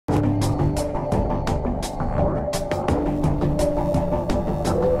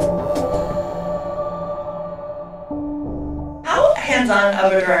hands-on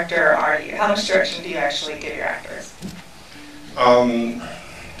of a director are you? How much direction do you actually give your actors?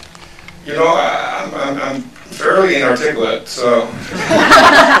 You know, I'm fairly inarticulate, so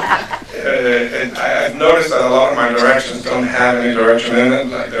and I've noticed that a lot of my directions don't have any direction in it.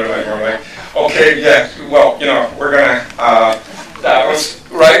 Like they're like, we're like, okay, yeah, well, you know, we're gonna. That was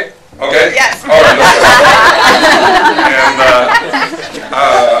right. Okay. Yes. All right.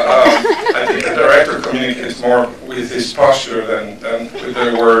 And I think the director communicates more with his posture than with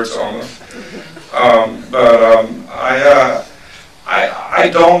their words, almost. I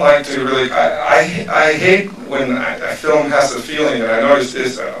don't like to really. I hate when a film has a feeling, and I notice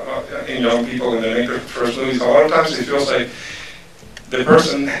this in young people when they make their first movies. A lot of times it feels like the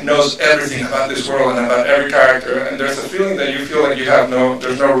person knows everything about this world and about every character, and there's a feeling that you feel like you have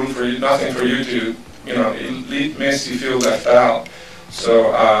there's no room for you, nothing for you to, you know, it makes you feel left out.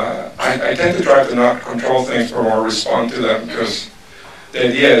 So I tend to try to not control things but more respond to them, because the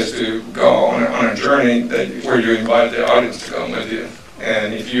idea is to go on a journey where you invite the audience to come with you.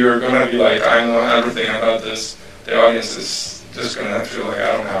 And if you're going to be like, I know everything about this, the audience is just going to feel like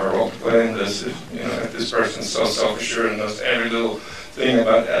I don't have a role to play in this. If, you know, if this person's so self-assured and knows every little thing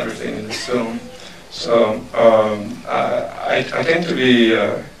about everything in this film. So I tend to be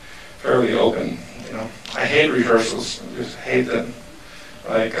fairly open. You know, I hate rehearsals. I just hate them.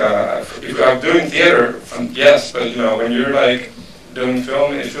 Like if I'm doing theater, yes, but you know, when you're like doing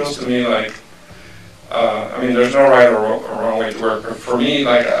film, it feels to me like I mean, there's no right or wrong way to work. But for me,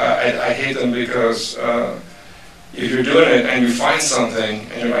 like I hate them because if you're doing it and you find something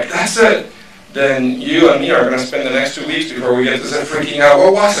and you're like, that's it, then you and me are going to spend the next 2 weeks before we get to set freaking out.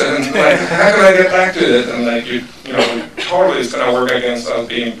 What was it? And like, how can I get back to it? And like, you know, totally it's going to work against us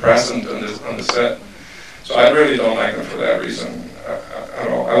being present on the set. So I really don't like them for that reason at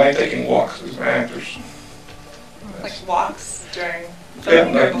all. I like taking walks with my actors. Like walks during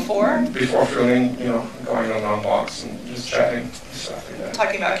filming or before? Before filming, you know, going on long walks and just chatting and stuff like that.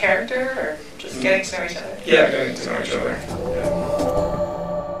 Talking about character or just getting to know each other? Yeah, getting to know each other. Yeah.